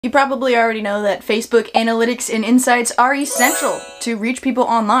You probably already know that Facebook analytics and insights are essential to reach people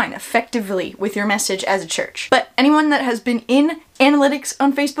online effectively with your message as a church. But anyone that has been in analytics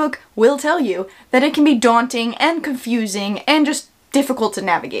on Facebook will tell you that it can be daunting and confusing and just difficult to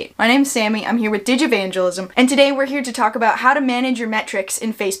navigate. My name's Sammy, I'm here with Digivangelism, and today we're here to talk about how to manage your metrics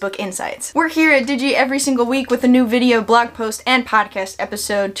in Facebook Insights. We're here at Digi every single week with a new video, blog post, and podcast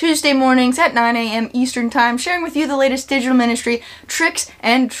episode Tuesday mornings at 9 a.m. Eastern Time, sharing with you the latest digital ministry tricks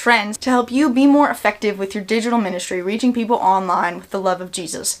and trends to help you be more effective with your digital ministry, reaching people online with the love of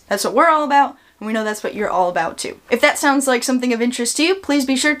Jesus. That's what we're all about. And we know that's what you're all about too. If that sounds like something of interest to you, please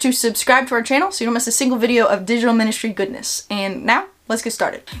be sure to subscribe to our channel so you don't miss a single video of digital ministry goodness. And now, let's get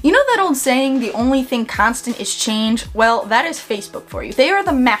started. You know that old saying, the only thing constant is change? Well, that is Facebook for you. They are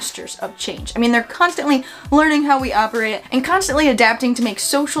the masters of change. I mean, they're constantly learning how we operate and constantly adapting to make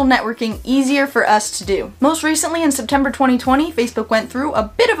social networking easier for us to do. Most recently, in September 2020, Facebook went through a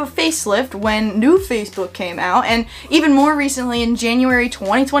bit of a facelift when new Facebook came out, and even more recently, in January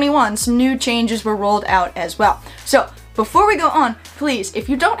 2021, some new changes were rolled out as well. So, before we go on, please, if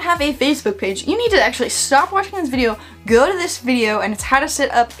you don't have a Facebook page, you need to actually stop watching this video, go to this video, and it's how to set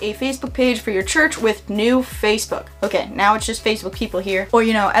up a Facebook page for your church with new Facebook. Okay, now it's just Facebook people here, or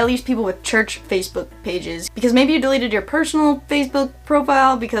at least people with church Facebook pages, because maybe you deleted your personal Facebook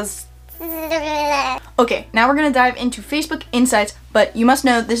profile because... Okay, now we're gonna dive into Facebook Insights, but you must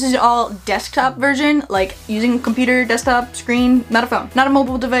know this is all desktop version, like using a computer, desktop, screen, not a phone, not a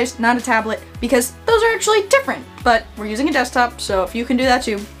mobile device, not a tablet, because those are actually different, but we're using a desktop, so if you can do that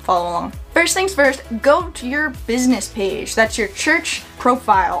too, follow along. First things first, go to your business page. That's your church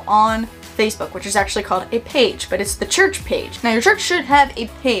profile on Facebook, which is actually called a page, but it's the church page. Now, your church should have a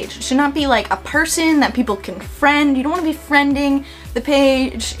page. It should not be like a person that people can friend. You don't want to be friending the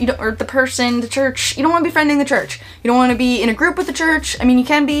page, or the person, the church. You don't want to be friending the church. You don't want to be in a group with the church. I mean, you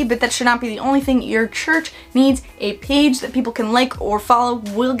can be, but that should not be the only thing. Your church needs a page that people can like or follow.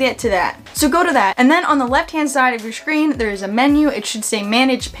 We'll get to that. So go to that, and then on the left-hand side of your screen, there is a menu. It should say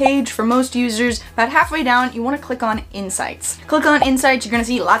Manage Page for most users. About halfway down, you want to click on Insights. Click on Insights, you're going to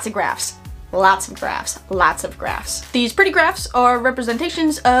see lots of graphs. Lots of graphs, lots of graphs. These pretty graphs are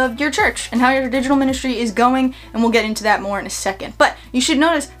representations of your church and how your digital ministry is going, and we'll get into that more in a second. But you should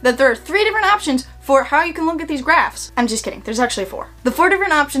notice that there are 3 different options for how you can look at these graphs. I'm just kidding, there's actually 4. The 4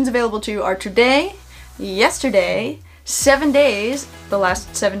 different options available to you are today, yesterday, 7 days, the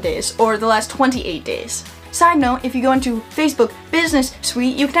last 7 days, or the last 28 days. Side note, if you go into Facebook Business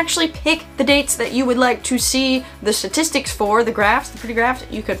Suite, you can actually pick the dates that you would like to see the statistics for, the graphs, the pretty graphs.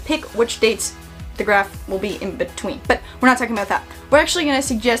 You could pick which dates the graph will be in between, but we're not talking about that. We're actually going to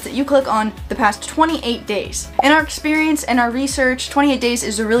suggest that you click on the past 28 days. In our experience and our research, 28 days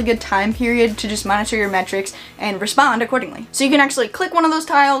is a really good time period to just monitor your metrics and respond accordingly. So you can actually click one of those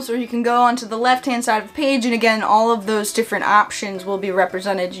tiles, or you can go onto the left-hand side of the page, and again, all of those different options will be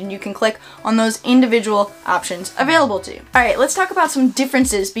represented, and you can click on those individual options available to you. Alright, let's talk about some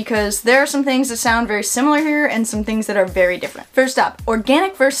differences, because there are some things that sound very similar here and some things that are very different. First up,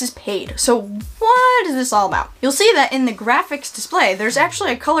 organic versus paid. So what is this all about? You'll see that in the graphics display, there's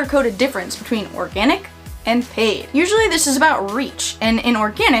actually a color-coded difference between organic and paid. Usually this is about reach, and in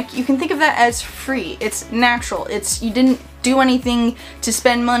organic, you can think of that as free. It's natural. You didn't do anything to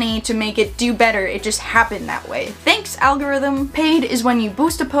spend money to make it do better. It just happened that way. Thanks, algorithm. Paid is when you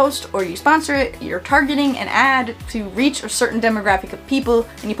boost a post or you sponsor it, you're targeting an ad to reach a certain demographic of people,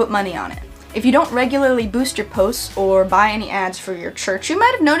 and you put money on it. If you don't regularly boost your posts or buy any ads for your church, you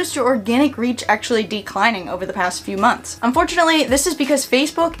might have noticed your organic reach actually declining over the past few months. Unfortunately, this is because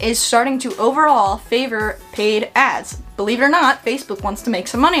Facebook is starting to overall favor paid ads. Believe it or not, Facebook wants to make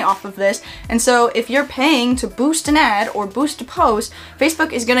some money off of this, and so if you're paying to boost an ad or boost a post,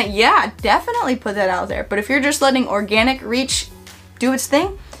 Facebook is gonna, definitely put that out there. But if you're just letting organic reach do its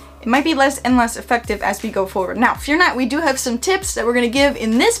thing, it might be less and less effective as we go forward. Now, fear not, we do have some tips that we're going to give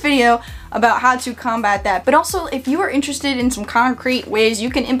in this video about how to combat that. But also, if you are interested in some concrete ways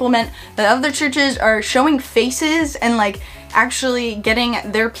you can implement that other churches are showing faces and actually getting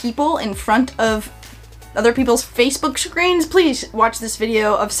their people in front of other people's Facebook screens, please watch this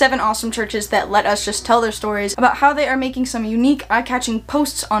video of 7 awesome churches that let us just tell their stories about how they are making some unique, eye-catching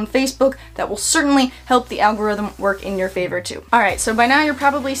posts on Facebook that will certainly help the algorithm work in your favor too. Alright, so by now you're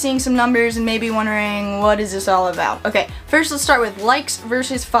probably seeing some numbers and maybe wondering, what is this all about? Okay, first let's start with likes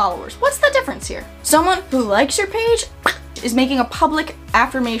versus followers. What's the difference here? Someone who likes your page is making a public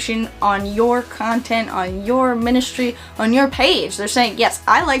affirmation on your content, on your ministry, on your page. They're saying, yes,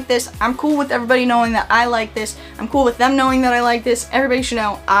 I like this. I'm cool with everybody knowing that I like this. I'm cool with them knowing that I like this. Everybody should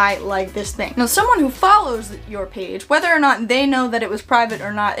know I like this thing. Now, someone who follows your page, whether or not they know that it was private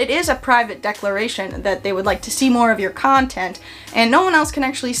or not, it is a private declaration that they would like to see more of your content, and no one else can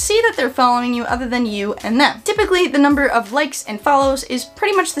actually see that they're following you other than you and them. Typically, the number of likes and follows is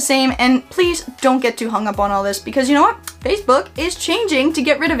pretty much the same, and please don't get too hung up on all this, because you know what? Facebook is changing to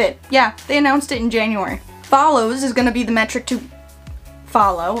get rid of it. Yeah, they announced it in January. Follows is going to be the metric to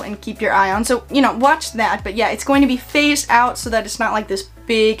follow and keep your eye on, so you know, watch that. But yeah, it's going to be phased out so that it's not like this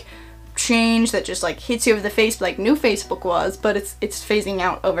big change that just like hits you over the face like new Facebook was, but it's phasing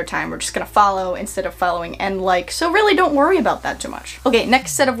out over time. We're just gonna follow instead of following and like, so really don't worry about that too much. Okay,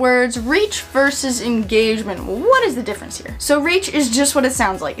 next set of words, reach versus engagement. What is the difference here? So reach is just what it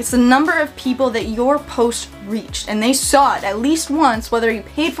sounds like. It's the number of people that your post reached, and they saw it at least once, whether you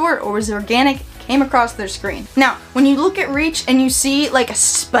paid for it or was organic, came across their screen. Now, when you look at reach and you see like a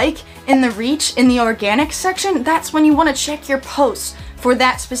spike in the reach in the organic section, that's when you want to check your posts for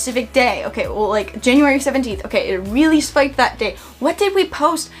that specific day. Okay, well, like January 17th, okay, it really spiked that day. What did we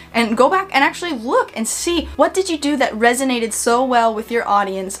post? And go back and actually look and see, what did you do that resonated so well with your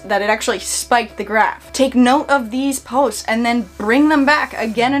audience that it actually spiked the graph? Take note of these posts and then bring them back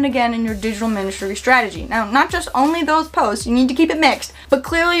again and again in your digital ministry strategy. Now, not just only those posts, you need to keep it mixed, but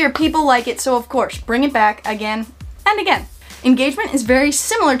clearly your people like it, so of course, bring it back again and again. Engagement is very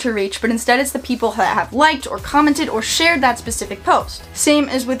similar to reach, but instead it's the people that have liked or commented or shared that specific post. Same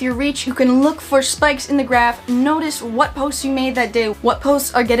as with your reach, you can look for spikes in the graph, notice what posts you made that day, what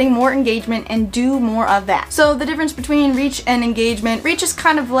posts are getting more engagement, and do more of that. So the difference between reach and engagement, reach is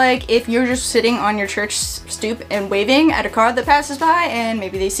kind of like if you're just sitting on your church stoop and waving at a car that passes by and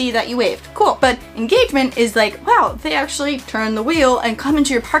maybe they see that you waved. Cool. But engagement is like, wow, they actually turn the wheel and come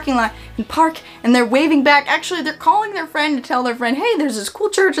into your parking lot and park, and they're waving back. Actually, they're calling their friend to tell their friend, hey, there's this cool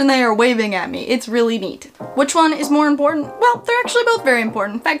church and they are waving at me. It's really neat. Which one is more important? Well, they're actually both very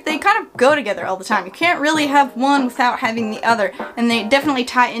important. In fact, they kind of go together all the time. You can't really have one without having the other, and they definitely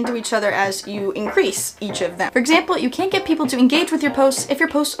tie into each other as you increase each of them. For example, you can't get people to engage with your posts if your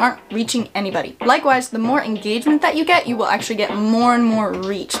posts aren't reaching anybody. Likewise, the more engagement that you get, you will actually get more and more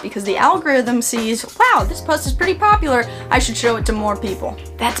reach, because the algorithm sees, wow, this post is pretty popular, I should show it to more people.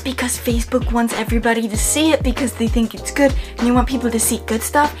 That's because Facebook wants everybody to see it because they think it's good, and they want people to see good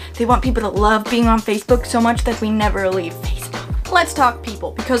stuff. They want people to love being on Facebook so much that we never leave Facebook. Let's talk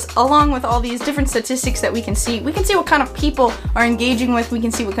people, because along with all these different statistics that we can see what kind of people are engaging with, we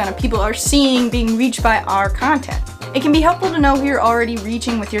can see what kind of people are seeing, being reached by our content. It can be helpful to know who you're already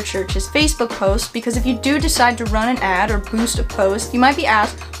reaching with your church's Facebook posts, because if you do decide to run an ad or boost a post, you might be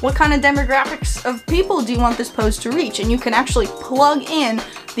asked, what kind of demographics of people do you want this post to reach? And you can actually plug in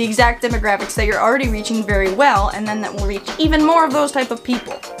the exact demographics that you're already reaching very well, and then that will reach even more of those type of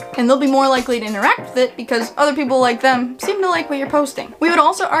people. And they'll be more likely to interact with it because other people like them seem to like what you're posting. We would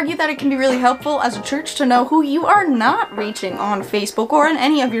also argue that it can be really helpful as a church to know who you are not reaching on Facebook or on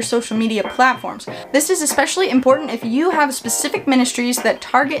any of your social media platforms. This is especially important if you have specific ministries that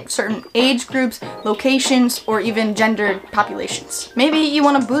target certain age groups, locations, or even gendered populations. Maybe you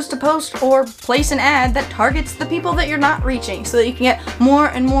want to boost a post or place an ad that targets the people that you're not reaching so that you can get more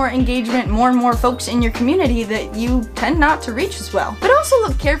and more engagement, more and more folks in your community that you tend not to reach as well. But also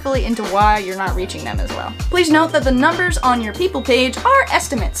look carefully into why you're not reaching them as well. Please note that the numbers on your people page are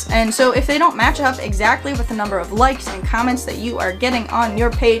estimates, and so if they don't match up exactly with the number of likes and comments that you are getting on your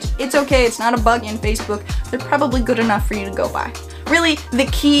page, it's okay, it's not a bug in Facebook, they're probably good enough for you to go by. Really, the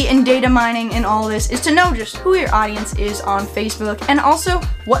key in data mining in all this is to know just who your audience is on Facebook, and also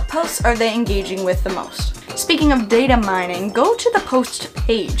what posts are they engaging with the most. Speaking of data mining, go to the post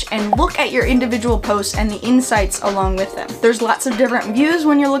page and look at your individual posts and the insights along with them. There's lots of different views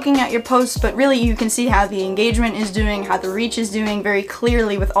when you're looking at your posts, but really you can see how the engagement is doing, how the reach is doing very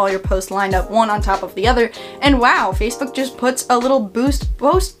clearly with all your posts lined up one on top of the other. And wow, Facebook just puts a little boost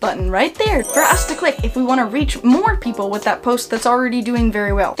post button right there for us to click if we want to reach more people with that post that's already doing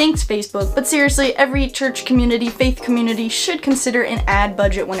very well. Thanks, Facebook. But seriously, every church community, faith community should consider an ad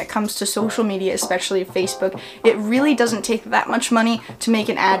budget when it comes to social media, especially Facebook. It really doesn't take that much money to make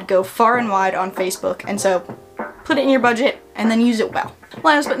an ad go far and wide on Facebook, and so put it in your budget and then use it well.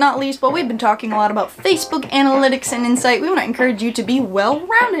 Last but not least, while we've been talking a lot about Facebook analytics and insight, we want to encourage you to be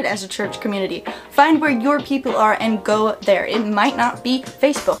well-rounded as a church community. Find where your people are and go there. It might not be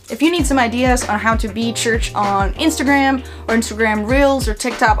Facebook. If you need some ideas on how to be church on Instagram or Instagram Reels or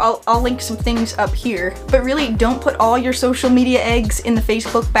TikTok, I'll link some things up here. But really, don't put all your social media eggs in the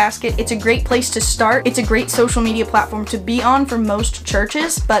Facebook basket. It's a great place to start. It's a great social media platform to be on for most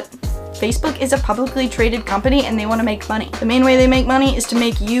churches, but Facebook is a publicly traded company and they want to make money. The main way they make money is to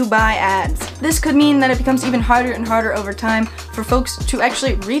make you buy ads. This could mean that it becomes even harder and harder over time for folks to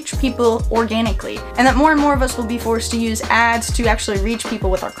actually reach people organically, and that more and more of us will be forced to use ads to actually reach people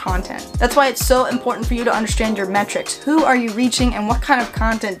with our content. That's why it's so important for you to understand your metrics. Who are you reaching and what kind of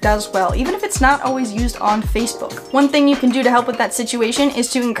content does well, even if it's not always used on Facebook. One thing you can do to help with that situation is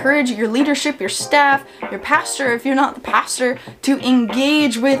to encourage your leadership, your staff, your pastor, if you're not the pastor, to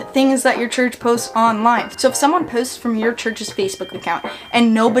engage with things that your church posts online. So if someone posts from your church's Facebook account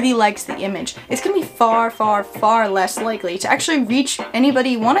and nobody likes the image, it's gonna be far, far, far less likely to actually reach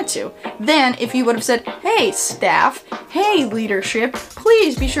anybody you wanted to than if you would have said, hey staff, hey leadership,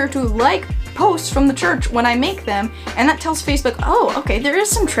 please be sure to like posts from the church when I make them, and that tells Facebook, oh, okay, there is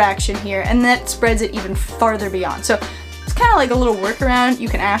some traction here, and that spreads it even farther beyond. So it's kind of like a little workaround you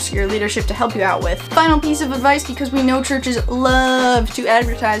can ask your leadership to help you out with. Final piece of advice, because we know churches love to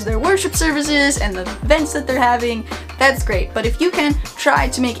advertise their worship services and the events that they're having, that's great. But if you can, try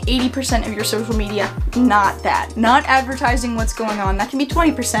to make 80% of your social media not that. Not advertising what's going on. That can be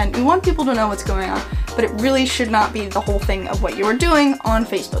 20%. We want people to know what's going on, but it really should not be the whole thing of what you are doing on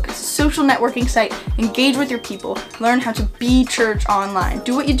Facebook. It's a social networking site. Engage with your people. Learn how to be church online.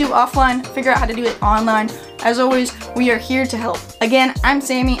 Do what you do offline. Figure out how to do it online. As always, we are here to help. Again, I'm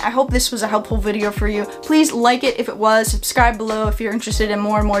Sammy. I hope this was a helpful video for you. Please like it if it was. Subscribe below if you're interested in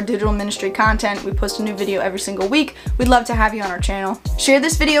more and more digital ministry content. We post a new video every single week. We'd love to have you on our channel. Share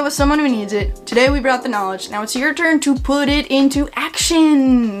this video with someone who needs it. Today we brought the knowledge. Now it's your turn to put it into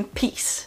action. Peace.